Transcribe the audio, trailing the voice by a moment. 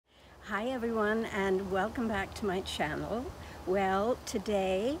Hi everyone, and welcome back to my channel. Well,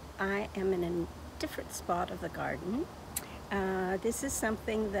 today I am in a different spot of the garden. This is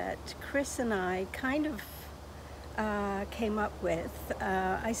something that Chris and I kind of came up with.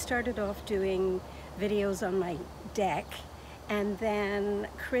 I started off doing videos on my deck, and then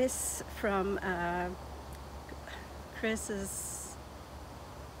Chris from Chris's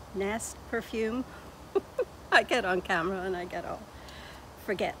Nest Perfume. I get on camera and I get all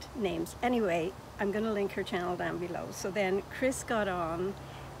forget names. Anyway, I'm going to link her channel down below. So then Chris got on,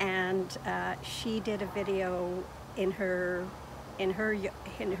 and she did a video in her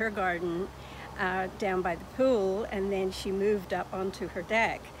garden down by the pool, and then she moved up onto her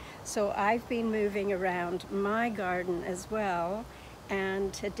deck. So I've been moving around my garden as well,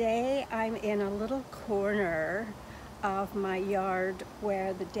 and today I'm in a little corner of my yard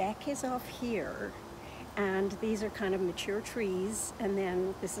where the deck is off here. And these are kind of mature trees, and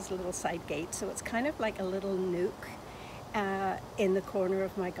then this is a little side gate, so it's kind of like a little nook in the corner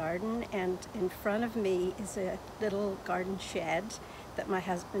of my garden. And in front of me is a little garden shed that my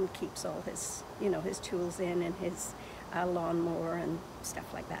husband keeps all his, his tools in, and his lawnmower and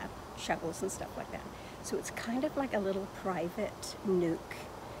stuff like that, shovels and stuff like that. So it's kind of like a little private nook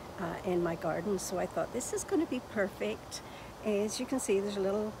in my garden. So I thought this is going to be perfect. As you can see, there's a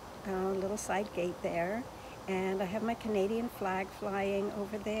little side gate there, and I have my Canadian flag flying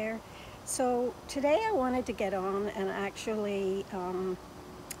over there. So today I wanted to get on and actually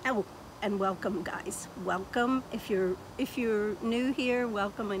and welcome, guys. Welcome. If you're new here,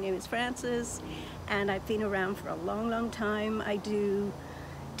 welcome. My name is Frances, and I've been around for a long time. I do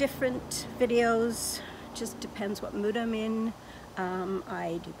different videos, just depends what mood I'm in.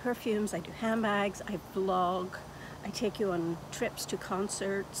 I do perfumes, I do handbags, I vlog. I take you on trips to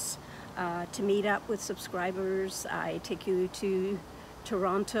concerts, to meet up with subscribers. I take you to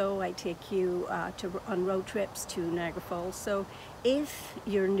Toronto. I take you on road trips to Niagara Falls. So if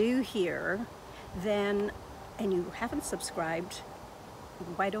you're new here, then, and you haven't subscribed,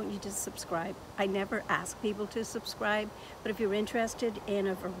 why don't you just subscribe? I never ask people to subscribe, but if you're interested in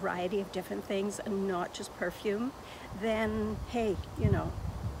a variety of different things and not just perfume, then hey,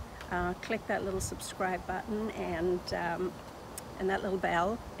 click that little subscribe button and that little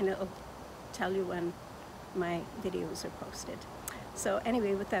bell, and it'll tell you when my videos are posted. So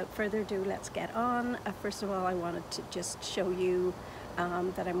anyway, without further ado, let's get on. First of all, I wanted to just show you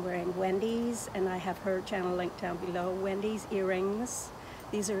that I'm wearing Wendy's, and I have her channel linked down below. Wendy's earrings.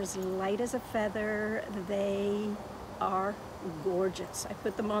 These are as light as a feather. They are gorgeous. I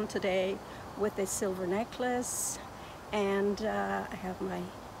put them on today with a silver necklace, and I have my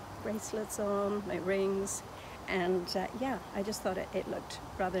bracelets on, my rings, and yeah, I just thought it looked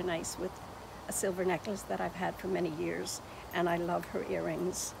rather nice with a silver necklace that I've had for many years, and I love her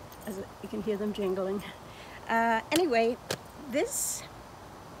earrings, as you can hear them jingling. Anyway, this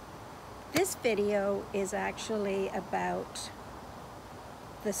video is actually about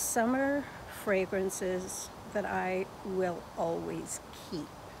the summer fragrances that I will always keep.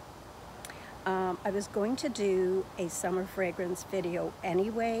 I was going to do a summer fragrance video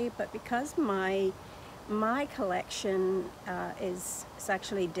anyway, but because my collection is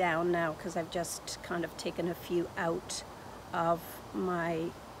actually down now, because I've just kind of taken a few out of my,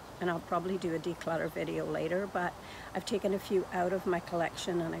 and I'll probably do a declutter video later, but I've taken a few out of my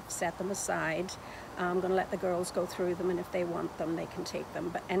collection and I've set them aside. I'm going to let the girls go through them, and if they want them, they can take them.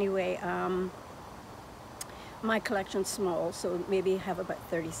 But anyway, my collection's small, so maybe I have about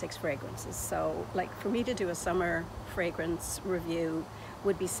 36 fragrances. So like, for me to do a summer fragrance review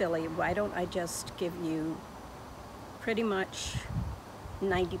would be silly. Why don't I just give you pretty much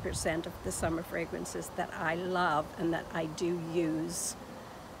 90% of the summer fragrances that I love and that I do use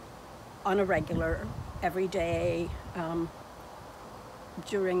on a regular, every day,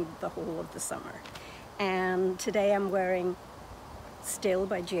 during the whole of the summer. And today I'm wearing Still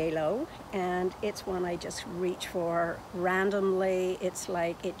by J.Lo, and it's one I just reach for randomly. It's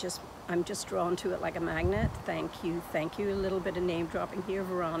like I'm just drawn to it like a magnet. Thank you. A little bit of name dropping here.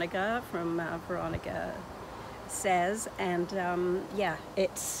 Veronica from Veronica Says, and yeah,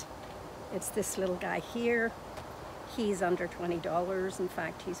 it's this little guy here. He's under $20. In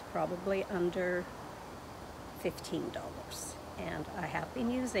fact, he's probably under $15. And I have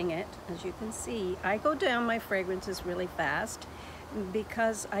been using it. As you can see, I go down my fragrances really fast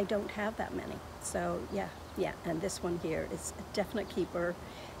because I don't have that many. So yeah, and this one here is a definite keeper,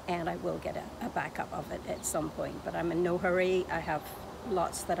 and I will get a backup of it at some point, but I'm in no hurry. I have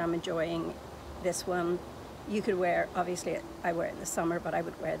lots that I'm enjoying. This one You could wear, obviously I wear it in the summer, but I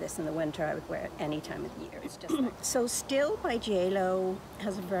would wear this in the winter. I would wear it any time of the year. It's just like, so Still by JLo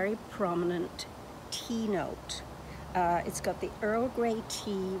has a very prominent tea note. It's got the Earl Grey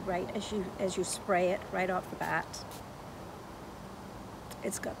tea right as you spray it right off the bat.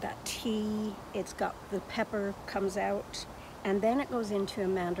 It's got that tea, it's got the pepper comes out, and then it goes into a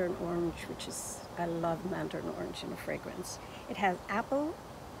mandarin orange, which is, I love mandarin orange in a fragrance. It has apple,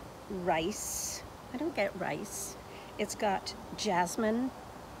 rice, I don't get rice. It's got jasmine,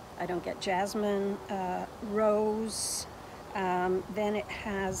 I don't get jasmine, rose, then it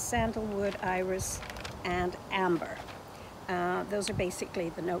has sandalwood, iris, and amber. Those are basically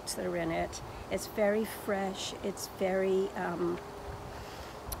the notes that are in it. It's very fresh, it's very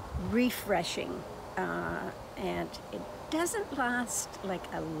refreshing, and it doesn't last like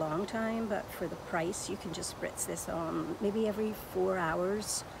a long time, but for the price you can just spritz this on maybe every 4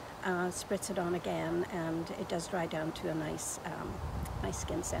 hours. Spritz it on again, and it does dry down to a nice nice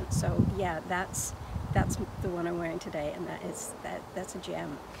skin scent. So yeah, that's the one I'm wearing today, and that's a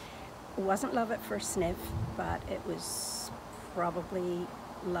gem. It wasn't love at first sniff, but it was probably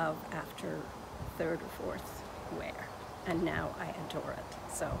love after third or fourth wear, and now I adore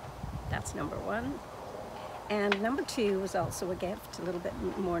it. So that's number one. And number two was also a gift, a little bit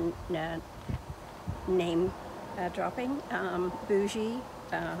more name dropping. Boujee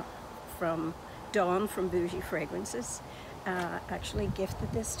from Dawn from Boujee Fragrances actually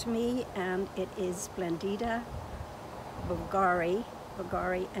gifted this to me, and it is Splendida Vergara,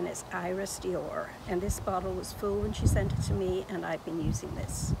 and it's Iris Dior. And this bottle was full when she sent it to me, and I've been using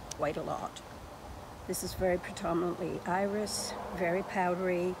this quite a lot. This is very predominantly iris, very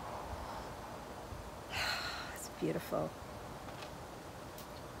powdery. It's beautiful.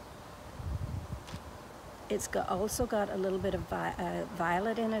 It's also got a little bit of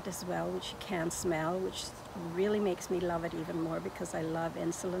violet in it as well, which you can smell, which really makes me love it even more, because I love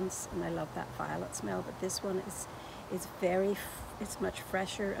Insolence and I love that violet smell. But this one is it's much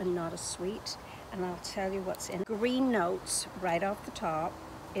fresher and not as sweet. And I'll tell you what's in. Green notes right off the top.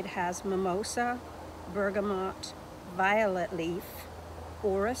 It has mimosa, bergamot, violet leaf,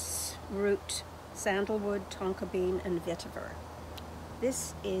 orris root, sandalwood, tonka bean, and vetiver.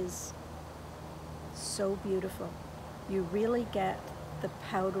 This is so beautiful. You really get the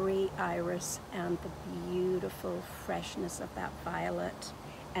powdery iris and the beautiful freshness of that violet,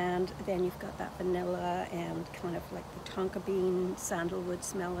 and then you've got that vanilla and kind of like the tonka bean sandalwood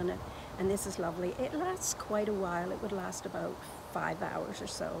smell in it, and this is lovely. It lasts quite a while. It would last about 5 hours or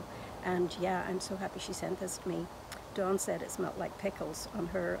so, and yeah, I'm so happy she sent this to me. Dawn said it smelled like pickles on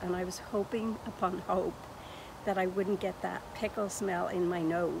her, and I was hoping upon hope that I wouldn't get that pickle smell in my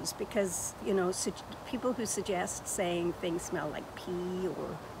nose, because, you know, people who suggest saying things smell like pee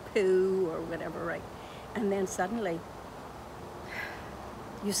or poo or whatever, right? And then suddenly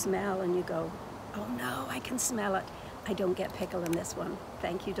you smell and you go, oh no, I can smell it. I don't get pickle in this one.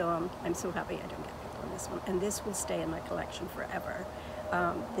 Thank you, Dawn. I'm so happy I don't get pickle in this one. And this will stay in my collection forever.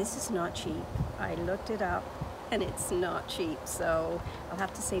 This is not cheap. I looked it up and it's not cheap, so I'll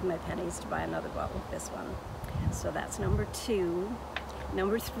have to save my pennies to buy another bottle of this one. So that's number two.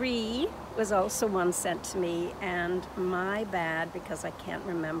 Number three was also one sent to me, and my bad, because I can't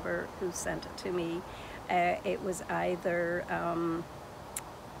remember who sent it to me. It was either,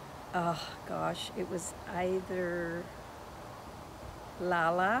 oh gosh, it was either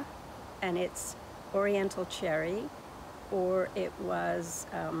Lala, and it's Oriental Cherry, or it was,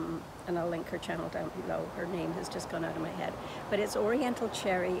 and I'll link her channel down below. Her name has just gone out of my head. But it's Oriental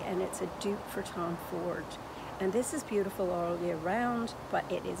Cherry, and it's a dupe for Tom Ford. And this is beautiful all year round, but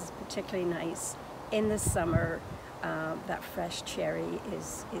it is particularly nice in the summer. That fresh cherry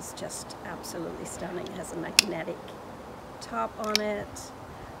is just absolutely stunning. It has a magnetic top on it.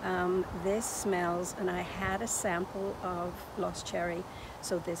 This smells, and I had a sample of Lost Cherry,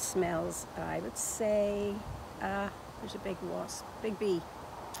 so this smells, I would say, there's a big wasp, big bee.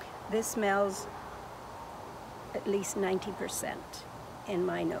 This smells at least 90% in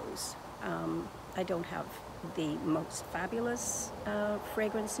my nose. I don't have the most fabulous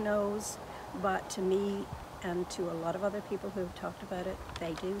fragrance nose, but to me and to a lot of other people who have talked about it,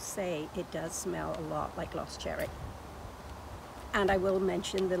 they do say it does smell a lot like Lost Cherry. And I will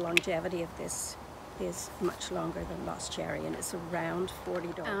mention the longevity of this is much longer than Lost Cherry, and it's around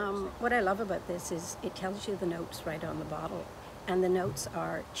 $40. What I love about this is it tells you the notes right on the bottle, and the notes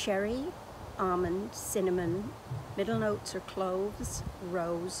are cherry, almond, cinnamon. Middle notes are cloves,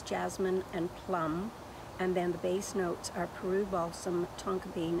 rose, jasmine, and plum. And then the base notes are Peru balsam,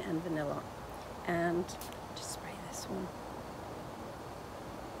 tonka bean, and vanilla. And just spray this one.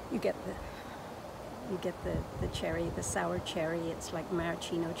 You get You get the cherry, the sour cherry. It's like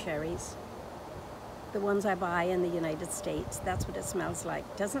maraschino cherries. The ones I buy in the United States, that's what it smells like.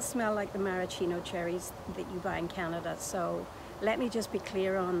 It doesn't smell like the maraschino cherries that you buy in Canada. So let me just be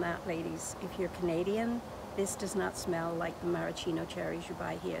clear on that, ladies. If you're Canadian, this does not smell like the maraschino cherries you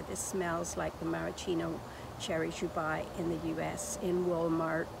buy here. This smells like the maraschino cherries you buy in the US, in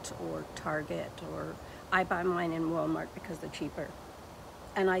Walmart or Target, or I buy mine in Walmart because they're cheaper.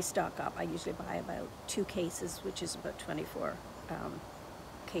 And I stock up. I usually buy about 2 cases, which is about 24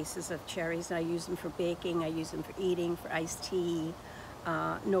 cases of cherries. And I use them for baking, I use them for eating, for iced tea.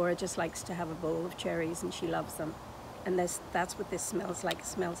 Nora just likes to have a bowl of cherries and she loves them. And that's what this smells like. It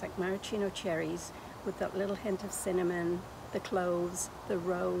smells like maraschino cherries with that little hint of cinnamon, the cloves, the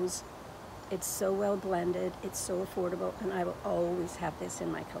rose. It's so well blended, it's so affordable, and I will always have this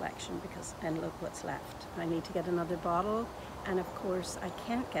in my collection because, and look what's left. I need to get another bottle, and of course I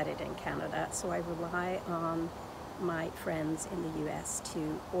can't get it in Canada, so I rely on my friends in the US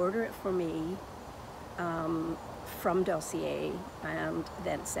to order it for me from Dossier and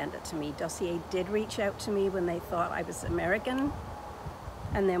then send it to me. Dossier did reach out to me when they thought I was American,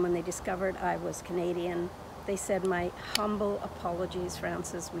 and then when they discovered I was Canadian, they said, my humble apologies,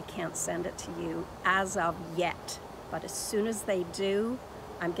 Frances, we can't send it to you as of yet. But as soon as they do,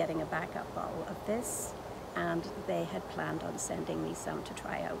 I'm getting a backup bottle of this. And they had planned on sending me some to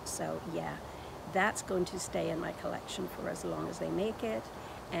try out. So yeah, that's going to stay in my collection for as long as they make it.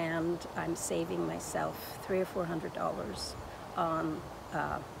 And I'm saving myself $300 or $400 on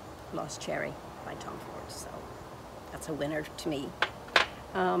Lost Cherry by Tom Ford. So that's a winner to me.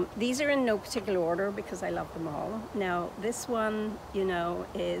 These are in no particular order because I love them all. Now this one, you know,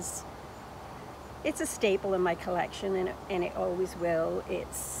 it's a staple in my collection, and it always will.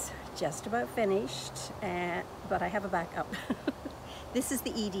 It's just about finished, but I have a backup. This is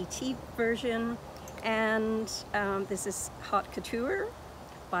the EDT version, and this is Haute Couture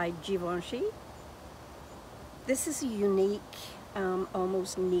by Givenchy. This is a unique,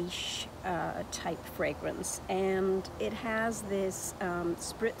 almost niche type fragrance, and it has this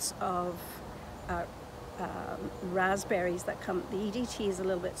spritz of raspberries that come. The EDT is a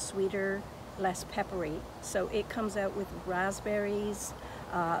little bit sweeter, less peppery, so it comes out with raspberries,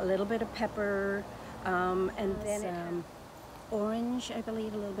 a little bit of pepper, and then orange, I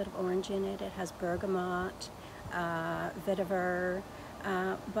believe, a little bit of orange in it. It has bergamot, vetiver,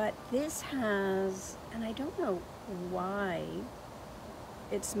 but this has, and I don't know why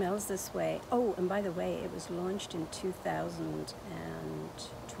it smells this way. Oh, and by the way, it was launched in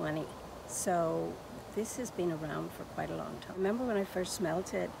 2020. So this has been around for quite a long time. I remember when I first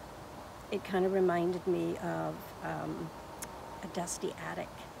smelled it, it kind of reminded me of a dusty attic,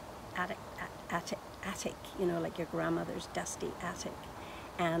 you know, like your grandmother's dusty attic,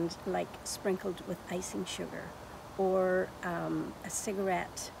 and like sprinkled with icing sugar, or a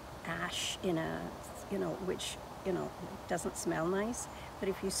cigarette ash in a, you know, which, you know, doesn't smell nice, but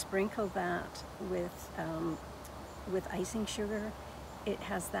if you sprinkle that with icing sugar, it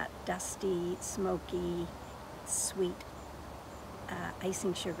has that dusty, smoky, sweet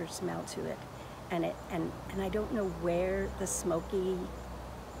icing sugar smell to it, and I don't know where the smokiness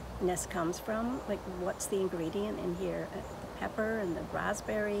comes from. Like, what's the ingredient in here? The pepper and the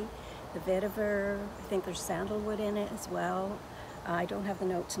raspberry, the vetiver. I think there's sandalwood in it as well. I don't have the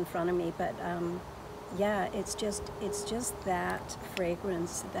notes in front of me, but yeah, it's just that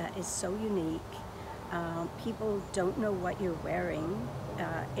fragrance that is so unique. People don't know what you're wearing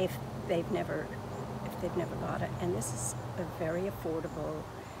if they've never got it. And this is a very affordable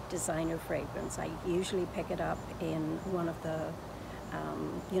designer fragrance. I usually pick it up in one of the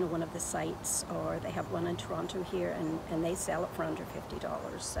one of the sites, or they have one in Toronto here, and they sell it for under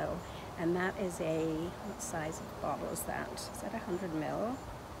 $50. So, and that is what size of bottle is that? Is that 100 ml?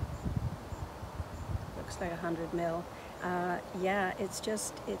 Looks like 100 ml. Yeah, it's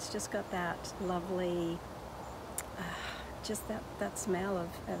just got that lovely, just that smell of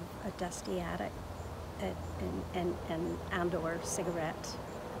a dusty attic, and or cigarette,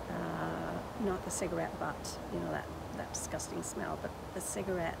 not the cigarette butt, you know, that disgusting smell, but the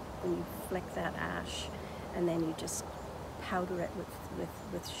cigarette, when you flick that ash and then you just powder it with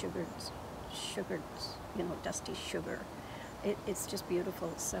sugared, you know, dusty sugar. It's just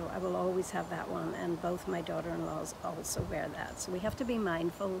beautiful. So I will always have that one, and both my daughter-in-laws also wear that. So we have to be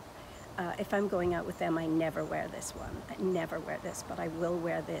mindful. If I'm going out with them, I never wear this one. I never wear this, but I will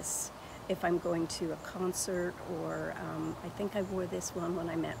wear this if I'm going to a concert, or I think I wore this one when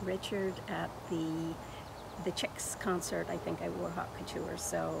I met Richard at the Chicks concert. I think I wore Haute Couture.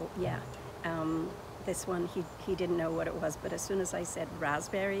 So yeah, this one, he didn't know what it was, but as soon as I said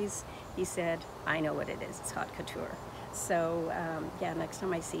raspberries, he said, I know what it is, it's haute couture. So yeah, next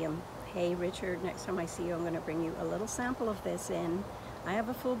time I see him, hey Richard, next time I see you, I'm going to bring you a little sample of this in. I have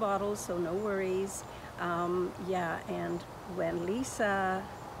a full bottle, so no worries. Yeah, and when Lisa,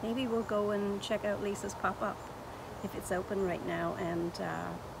 maybe we'll go and check out Lisa's pop-up if it's open right now, and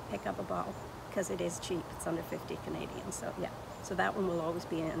pick up a bottle, because it is cheap. It's under 50 Canadian, so yeah. So that one will always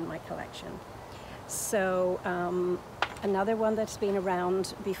be in my collection. So another one that's been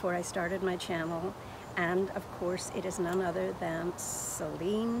around before I started my channel, and of course it is none other than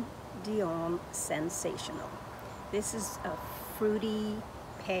Celine Dion Sensational. This is a fruity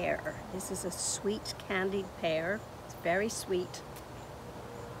pear. This is a sweet candied pear. It's very sweet.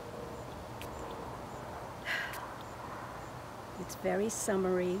 It's very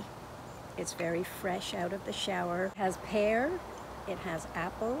summery. It's very fresh out of the shower. It has pear, it has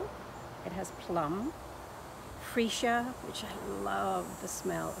apple, it has plum, freesia, which I love the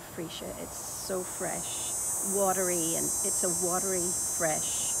smell of freesia. It's so fresh, watery, and it's a watery,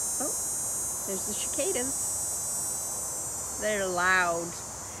 fresh. Oh, there's the cicadas. They're loud.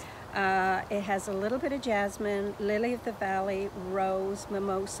 It has a little bit of jasmine, lily of the valley, rose,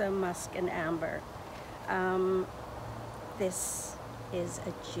 mimosa, musk, and amber. This is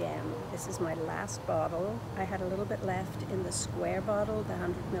a gem. This is my last bottle. I had a little bit left in the square bottle, the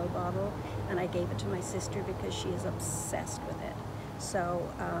 100 ml bottle, and I gave it to my sister because she is obsessed with it. So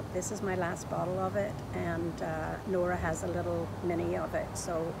this is my last bottle of it, and Nora has a little mini of it.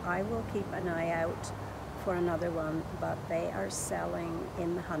 So I will keep an eye out for another one, but they are selling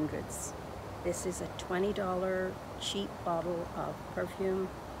in the hundreds. This is a $20 cheap bottle of perfume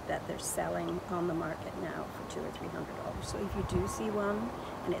that they're selling on the market now for $200 or $300. So if you do see one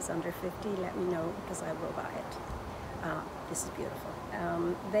and it's under 50, let me know, because I will buy it. This is beautiful.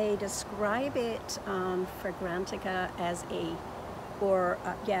 They describe it on Fragrantica as a,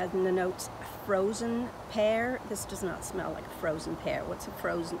 yeah, in the notes, frozen pear. This does not smell like a frozen pear. What's a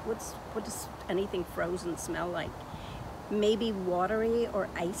frozen, what does anything frozen smell like? Maybe watery or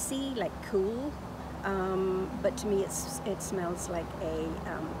icy, like cool. But to me it smells like a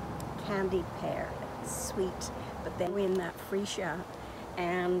candied pear, sweet, but then in that freesia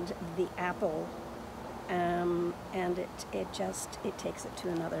and the apple, and it takes it to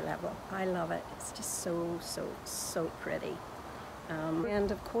another level. I love it. It's just so pretty.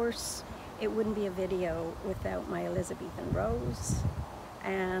 And of course it wouldn't be a video without my Elizabethan rose,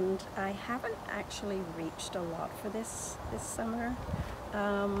 and I haven't actually reached a lot for this summer.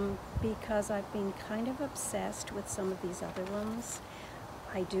 Because I've been kind of obsessed with some of these other ones.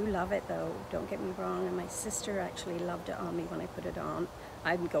 I do love it though, don't get me wrong, and my sister actually loved it on me when I put it on.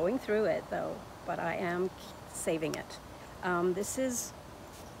 I'm going through it though, but I am saving it. This is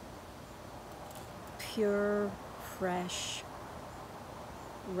pure, fresh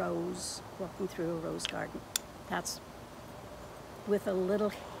rose, walking through a rose garden. That's with a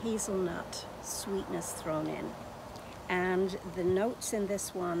little hazelnut sweetness thrown in. And the notes in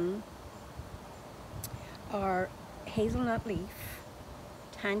this one are hazelnut leaf,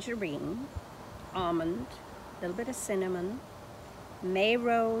 tangerine, almond, a little bit of cinnamon, May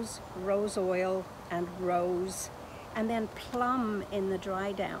rose, rose oil, and rose, and then plum in the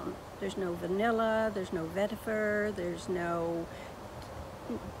dry down. There's no vanilla, there's no vetiver, there's no,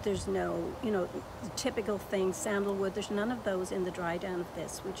 you know, typical things, sandalwood. There's none of those in the dry down of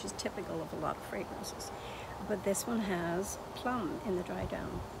this, which is typical of a lot of fragrances. But this one has plum in the dry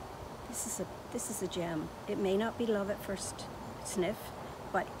down. This is a gem. It may not be love at first sniff,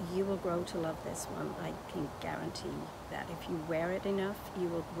 but you will grow to love this one. I can guarantee that. If you wear it enough, you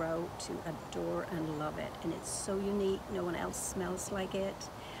will grow to adore and love it. And it's so unique. No one else smells like it.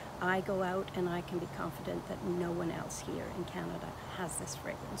 I go out and I can be confident that no one else here in Canada has this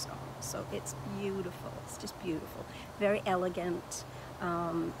fragrance on. So it's beautiful. It's just beautiful. Very elegant,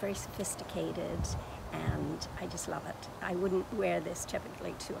 very sophisticated, and I just love it. I wouldn't wear this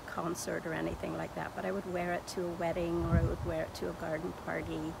typically to a concert or anything like that, but I would wear it to a wedding, or I would wear it to a garden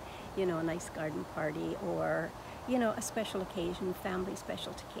party, you know, a nice garden party, or, you know, a special occasion, family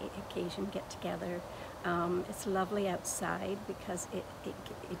special occasion, get together. It's lovely outside because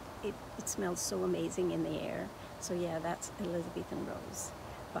it smells so amazing in the air. So yeah, that's Elizabethan Rose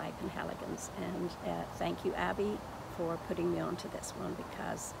by Penhaligon's, and thank you, Abby, for putting me onto this one,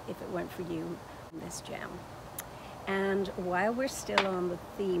 because if it weren't for you, this gem. And while we're still on the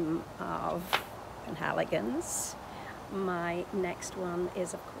theme of Penhaligon's, my next one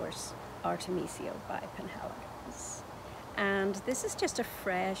is, of course, Artemisia by Penhaligon's. And this is just a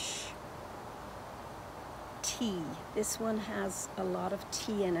fresh tea. This one has a lot of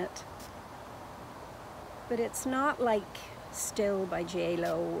tea in it. but it's not like Still by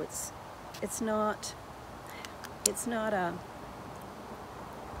J.Lo. It's not a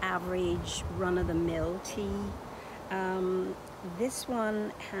average run-of-the-mill tea. This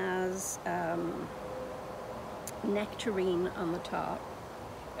one has nectarine on the top.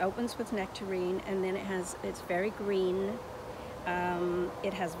 It opens with nectarine, and then it's very green.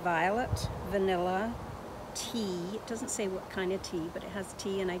 It has violet, vanilla, tea. It doesn't say what kind of tea, but it has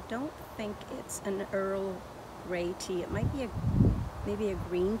tea, and I don't think it's an Earl Grey tea. It might be maybe a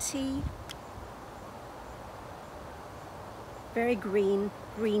green tea. Very green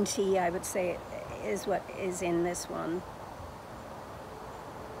tea, I would say, is what is in this one.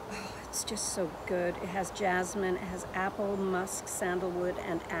 Oh, it's just so good. It has jasmine, it has apple, musk, sandalwood,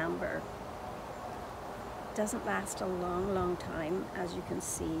 and amber. It doesn't last a long time, as you can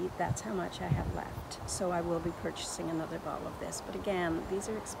see. That's how much I have left. So I will be purchasing another bottle of this. But again, these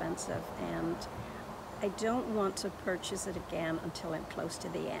are expensive, and I don't want to purchase it again until I'm close to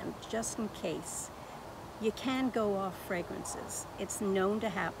the end, just in case. You can go off fragrances. It's known to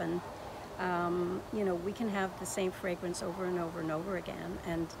happen. You know, we can have the same fragrance over and over and over again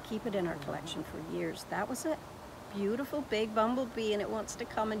and keep it in our collection for years. That was a beautiful big bumblebee, and it wants to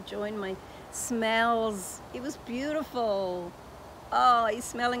come and join my smells. It was beautiful. Oh, he's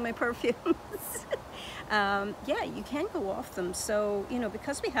smelling my perfumes. Yeah, you can go off them. So, you know,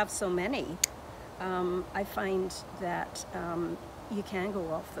 because we have so many, I find that you can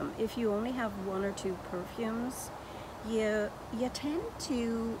go off them. If you only have 1 or 2 perfumes, you tend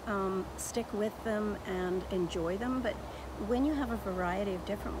to stick with them and enjoy them. But when you have a variety of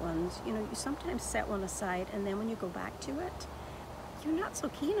different ones, you know, you sometimes set one aside, and then when you go back to it, you're not so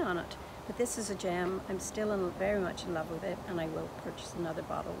keen on it. But this is a gem. I'm still very much in love with it, and I will purchase another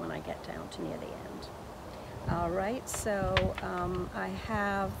bottle when I get down to near the end. All right, so I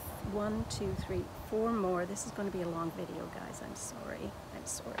have 1, 2, 3, 4 more. This is going to be a long video, guys. I'm sorry.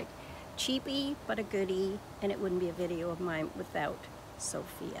 Cheapy, but a goodie, and it wouldn't be a video of mine without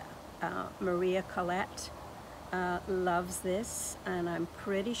Sofia. Maria Collett loves this, and I'm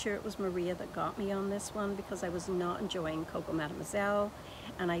pretty sure it was Maria that got me on this one, because I was not enjoying Coco Mademoiselle,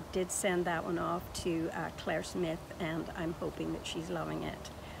 and I did send that one off to Clare Smith, and I'm hoping that she's loving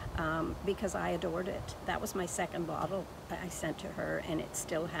it. Because I adored it. That was my second bottle I sent to her, and it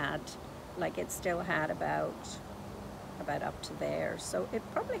still had, about up to there. So it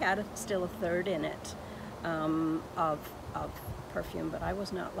probably had still a third in it of perfume, but I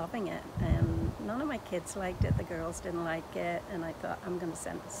was not loving it, and none of my kids liked it. The girls didn't like it, and I thought, I'm going to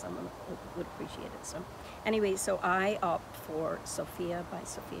send it to someone who would appreciate it. So anyway, so I opt for Sofia by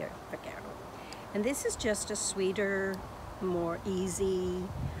Sofia Vergara, and this is just a sweeter, more easy,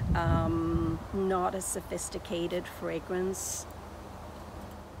 not as sophisticated fragrance,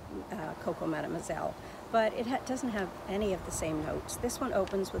 Coco Mademoiselle, but it doesn't have any of the same notes. This one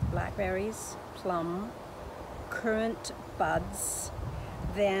opens with blackberries, plum, currant buds,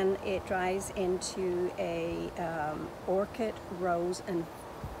 then it dries into a orchid, rose, and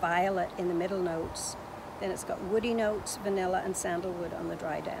violet in the middle notes. Then it's got woody notes, vanilla, and sandalwood on the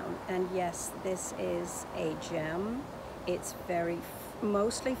dry down. And yes, this is a gem. It's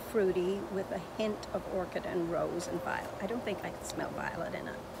mostly fruity with a hint of orchid and rose and violet. I don't think I can smell violet in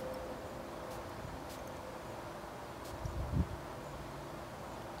it.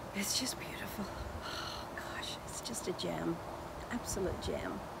 It's just beautiful. Oh gosh, it's just a gem, absolute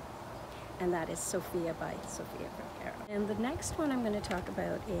gem. And that is Sofia by Sofia Vergara. And the next one I'm going to talk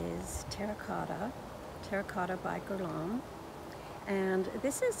about is Terracotta by Guerlain. And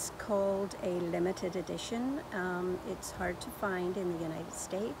this is called a limited edition. It's hard to find in the United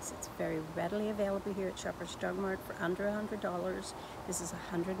States. It's very readily available here at Shoppers Drug Mart for under $100. This is a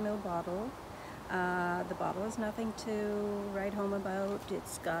 100 ml bottle. The bottle is nothing to write home about.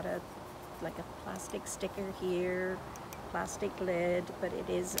 It's got like a plastic sticker here, plastic lid, but it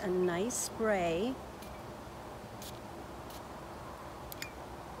is a nice spray.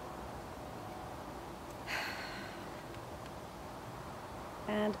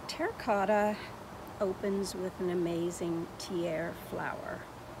 And Terracotta opens with an amazing tiare flower.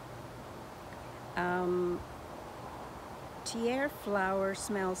 Tiare flower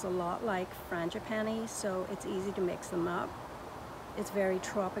smells a lot like frangipani, so it's easy to mix them up. It's very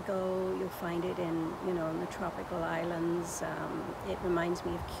tropical. You'll find it in, you know, in the tropical islands. It reminds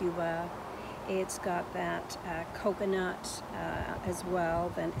me of Cuba. It's got that coconut as well.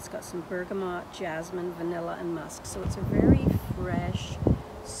 Then it's got some bergamot, jasmine, vanilla, and musk. So it's a very fresh,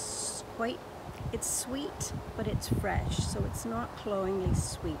 it's sweet, but it's fresh. So it's not cloyingly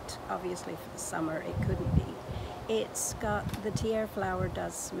sweet. Obviously for the summer it couldn't be. it's got, the tiare flower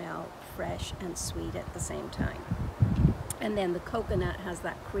does smell fresh and sweet at the same time. And then the coconut has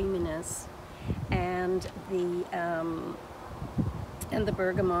that creaminess, and the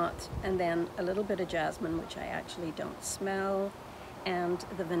bergamot, and then a little bit of jasmine, which I actually don't smell, and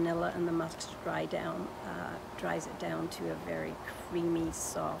the vanilla and the musk dries it down to a very creamy,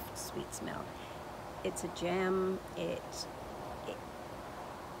 soft, sweet smell. It's a gem.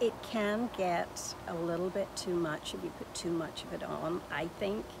 It can get a little bit too much if you put too much of it on, I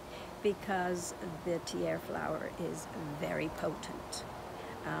think, because the tiare flower is very potent.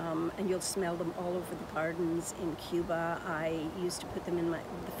 And you'll smell them all over the gardens in Cuba. I used to put them in the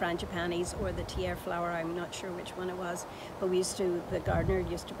frangipanis or the tiare flower, I'm not sure which one it was, but the gardener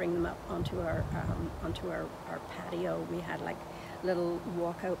used to bring them up onto our patio. We had like little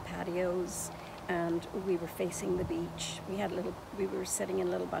walkout patios, and we were facing the beach. We were sitting in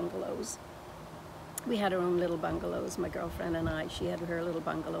little bungalows. We had our own little bungalows, my girlfriend and I. She had her little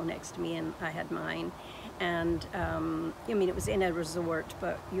bungalow next to me, and I had mine. And I mean, it was in a resort,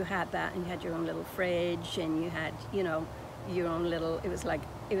 but you had that, and you had your own little fridge, and you had, you know, your own little, it was like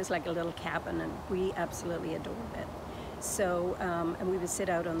a little cabin, and we absolutely adored it. So, and we would sit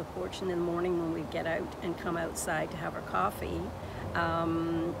out on the porch, and in the morning when we'd get out and come outside to have our coffee,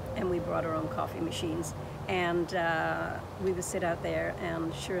 and we brought our own coffee machines, and we would sit out there,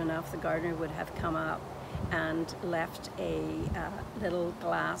 and sure enough, the gardener would have come up and left a little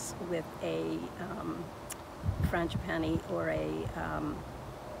glass with a frangipani or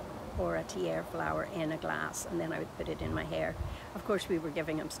a tiare flower in a glass, and then I would put it in my hair. Of course, we were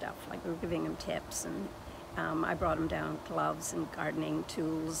giving him stuff, like we were giving him tips, and I brought him down gloves and gardening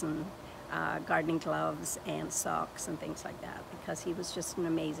tools and gardening gloves and socks and things like that, because he was just an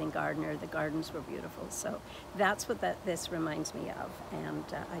amazing gardener. The gardens were beautiful. So that's what this reminds me of, and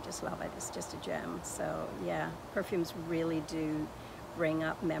I just love it. It's just a gem. So yeah, perfumes really do bring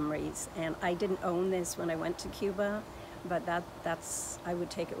up memories, and I didn't own this when I went to Cuba, but I would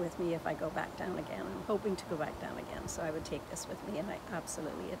take it with me if I go back down again. I'm hoping to go back down again, so I would take this with me, and I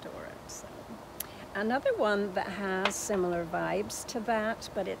absolutely adore it. So another one that has similar vibes to that,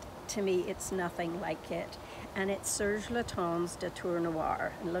 but to me it's nothing like it, and it's Serge Lutens de Tour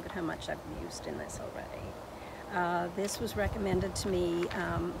Noir, and look at how much I've used in this already. This was recommended to me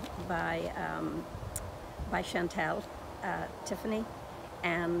by Chantel Tiffany,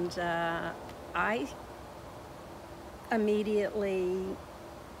 and I immediately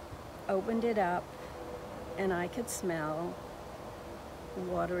opened it up, and I could smell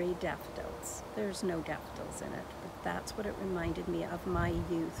watery daffodils. There's no daffodils in it, but that's what it reminded me of, my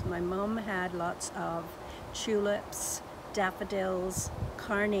youth. My mom had lots of tulips, daffodils,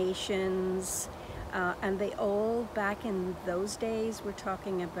 carnations, and they all, back in those days, we're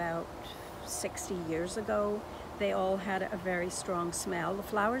talking about 60 years ago, they all had a very strong smell. The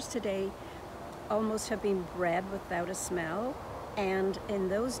flowers today almost have been bred without a smell, and in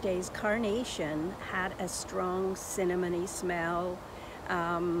those days carnation had a strong cinnamony smell.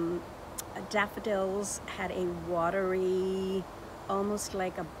 Daffodils had a watery, almost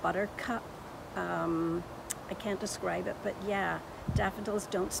like a buttercup. I can't describe it, but yeah, daffodils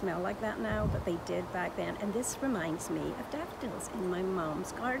don't smell like that now, but they did back then. And this reminds me of daffodils in my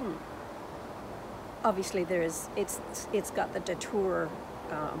mom's garden. Obviously it's got the datura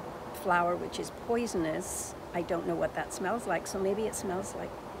flower, which is poisonous. I don't know what that smells like, so maybe it smells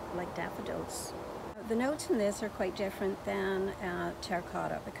like daffodils. The notes in this are quite different than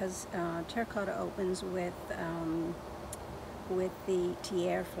terracotta, because terracotta opens with the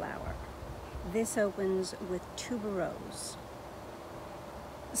tiare flower. This opens with tuberose.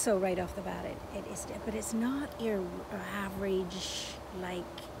 So right off the bat, it is, but it's not your average like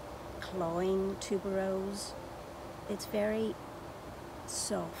clawing tuberose. It's very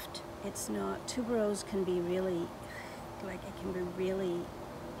soft. It's not, tuberose can be really, like, it can be really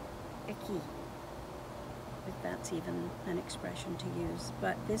icky, if that's even an expression to use.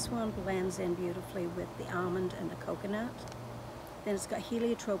 But this one blends in beautifully with the almond and the coconut. Then it's got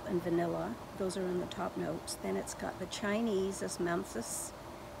heliotrope and vanilla. Those are in the top notes. Then it's got the Chinese osmanthus,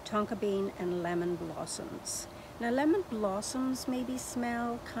 tonka bean, and lemon blossoms. Now lemon blossoms maybe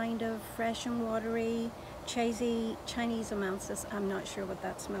smell kind of fresh and watery. Chinese osmanthus, I'm not sure what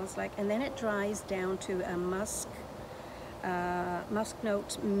that smells like. And then it dries down to a musk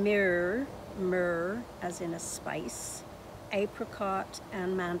note, myrrh, as in a spice, apricot,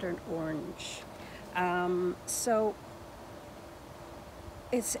 and mandarin orange. So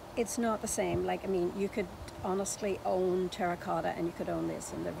it's not the same. Like, I mean, you could honestly own terracotta and you could own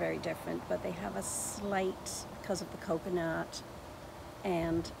this, and they're very different, but they have a slight, because of the coconut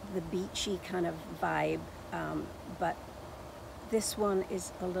and the beachy kind of vibe but this one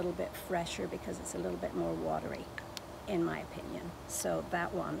is a little bit fresher because it's a little bit more watery, in my opinion. So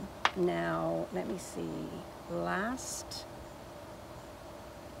that one. Now, let me see. Last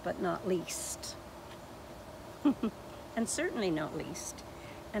but not least, and certainly not least,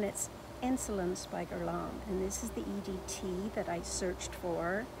 and it's Insolence by Guerlain. And this is the EDT that I searched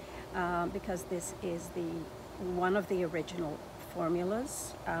for because this is one of the original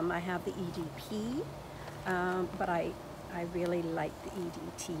formulas. I have the EDP, but I really like the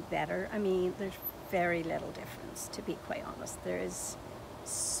EDT better. I mean, there's very little difference, to be quite honest. There is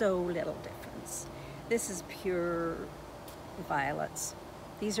so little difference. This is pure violets.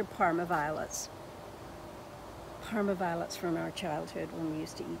 These are Parma violets. Parma violets from our childhood when we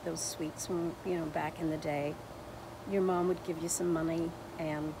used to eat those sweets when, you know, back in the day. Your mom would give you some money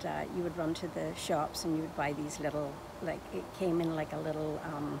and you would run to the shops and you would buy these little, like, it came in like a little,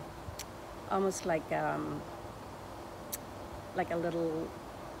 almost like a little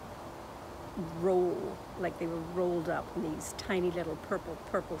roll, like they were rolled up in these tiny little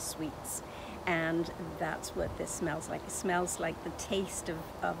purple sweets. And that's what this smells like. It smells like the taste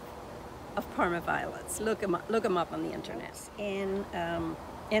of Parma violets. Look them up on the internet. In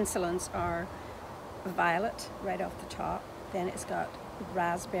Insolence are violet right off the top. Then it's got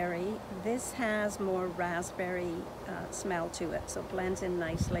raspberry. This has more raspberry smell to it, so it blends in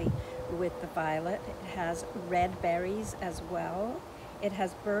nicely with the violet. It has red berries as well. It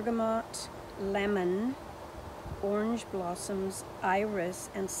has bergamot, lemon, orange blossoms, iris,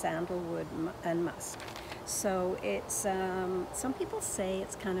 and sandalwood and musk. So it's, some people say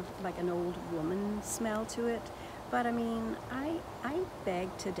it's kind of like an old woman smell to it, but I mean, I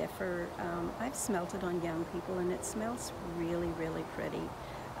beg to differ. I've smelt it on young people and it smells really, really pretty.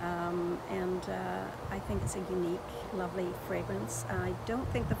 And I think it's a unique, lovely fragrance. I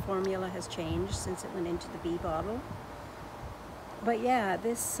don't think the formula has changed since it went into the B bottle. But yeah,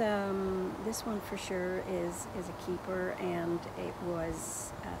 this one for sure is a keeper, and it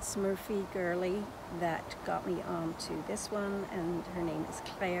was SMURFYGIRLY that got me onto this one, and her name is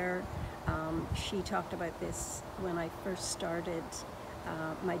Clare. She talked about this when I first started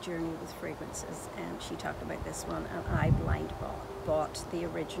my journey with fragrances, and she talked about this one, and I blind bought the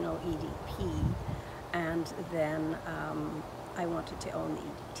original EDP, and then I wanted to own the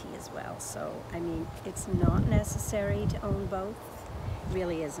EDT as well. So I mean, it's not necessary to own both.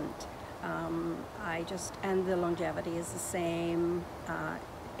 Really isn't. And the longevity is the same.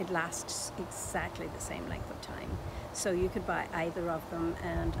 It lasts exactly the same length of time. So you could buy either of them,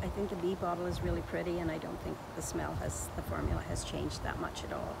 and I think the B bottle is really pretty, and I don't think the formula has changed that much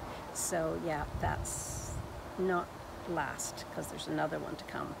at all. So yeah, that's not last, because there's another one to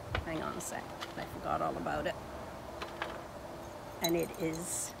come. Hang on a sec, I forgot all about it. And it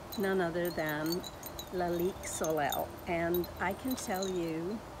is none other than Lalada Beauty. And I can tell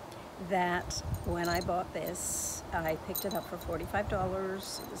you that when I bought this, I picked it up for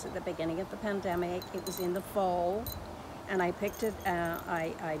 $45. It was at the beginning of the pandemic. It was in the fall, and I picked it,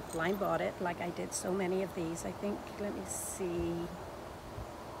 I blind bought it like I did so many of these. I think, let me see,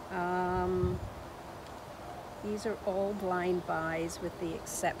 these are all blind buys with the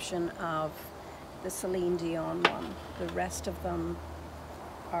exception of the Celine Dion one. The rest of them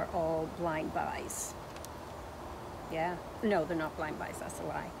are all blind buys. Yeah, no, they're not blind buys, that's a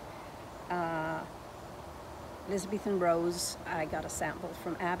lie. Elizabethan Rose, I got a sample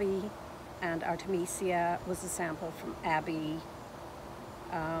from Abbey, and Artemisia was a sample from Abbey,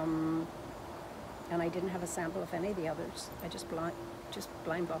 and I didn't have a sample of any of the others. I just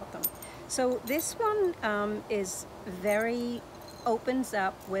blind bought them. So this one is opens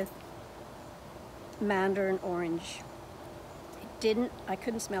up with mandarin orange. I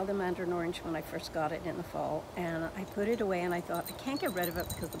couldn't smell the mandarin orange when I first got it in the fall, and I put it away and I thought, I can't get rid of it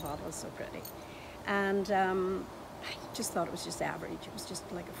because the bottle is so pretty. And I just thought it was just average. It was just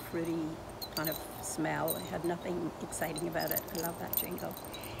like a fruity kind of smell. It had nothing exciting about it. I love that jingle.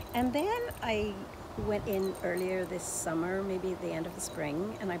 And then I went in earlier this summer, maybe at the end of the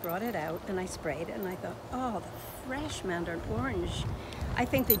spring, and I brought it out and I sprayed it, and I thought, oh, the fresh mandarin orange. I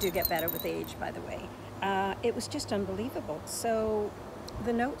think they do get better with age, by the way. It was just unbelievable. So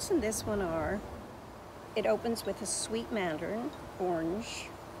the notes in this one are, it opens with a sweet mandarin orange,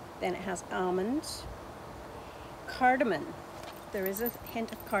 then it has almond, cardamom. There is a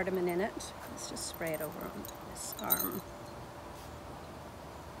hint of cardamom in it. Let's just spray it over on this arm.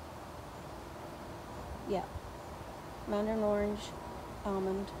 Yeah, mandarin orange,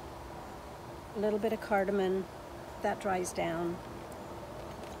 almond, a little bit of cardamom, that dries down.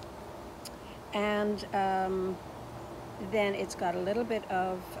 And then it's got a little bit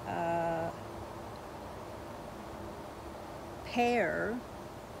of pear,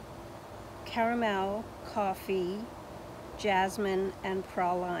 caramel, coffee, jasmine, and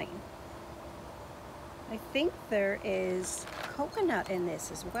praline. I think there is coconut in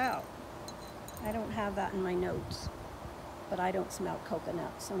this as well. I don't have that in my notes, but I don't smell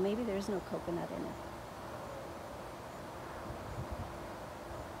coconut, so maybe there's no coconut in it.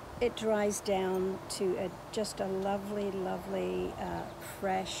 It dries down to just a lovely, lovely,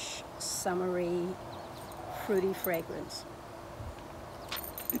 fresh, summery, fruity fragrance.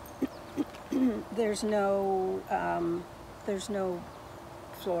 There's no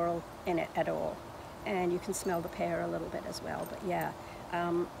floral in it at all, and you can smell the pear a little bit as well. But yeah,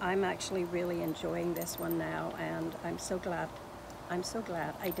 I'm actually really enjoying this one now, and I'm so glad I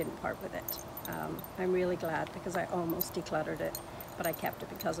didn't part with it. I'm really glad, because I almost decluttered it, but I kept it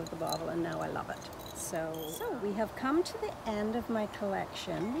because of the bottle, and now I love it. So we have come to the end of my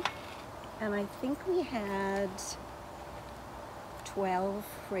collection, and I think we had 12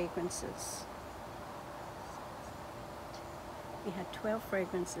 fragrances. We had 12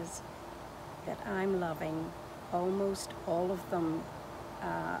 fragrances that I'm loving, almost all of them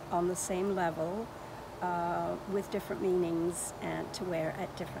on the same level, with different meanings and to wear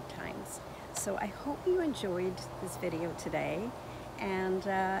at different times. So I hope you enjoyed this video today. And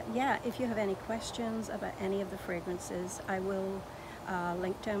yeah, if you have any questions about any of the fragrances, I will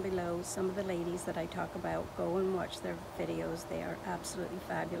link down below some of the ladies that I talk about. Go and watch their videos. They are absolutely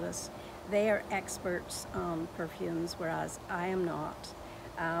fabulous. They are experts on perfumes, whereas I am not.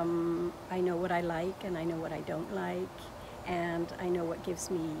 I know what I like and I know what I don't like, and I know what gives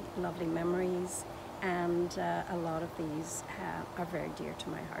me lovely memories, and a lot of these are very dear to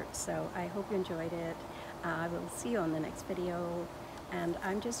my heart. So I hope you enjoyed it. I will see you on the next video. And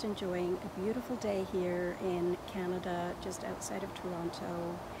I'm just enjoying a beautiful day here in Canada, just outside of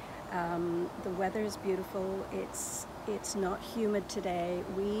Toronto. The weather is beautiful. It's not humid today.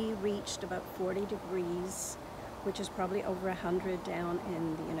 We reached about 40 degrees, which is probably over 100 down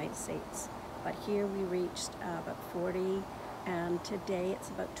in the United States. But here we reached about 40, and today it's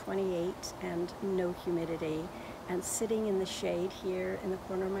about 28 and no humidity. And sitting in the shade here in the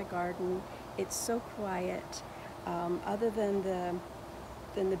corner of my garden, it's so quiet. Other than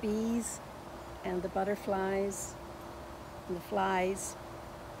the bees and the butterflies and the flies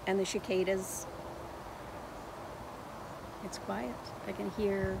and the cicadas, it's quiet. I can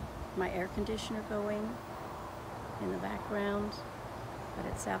hear my air conditioner going in the background, but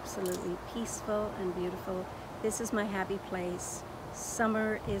it's absolutely peaceful and beautiful. This is my happy place.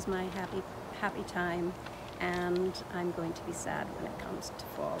 Summer is my happy time, and I'm going to be sad when it comes to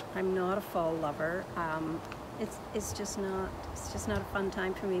fall. I'm not a fall lover. It's just not a fun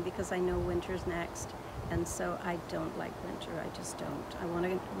time for me, because I know winter's next, and so I don't like winter. I just don't. I want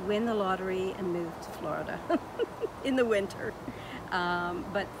to win the lottery and move to Florida in the winter.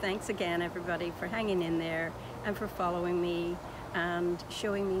 But thanks again, everybody, for hanging in there and for following me and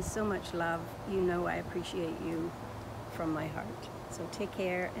showing me so much love. You know I appreciate you from my heart. So take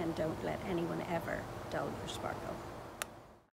care, and don't let anyone ever dull your sparkle.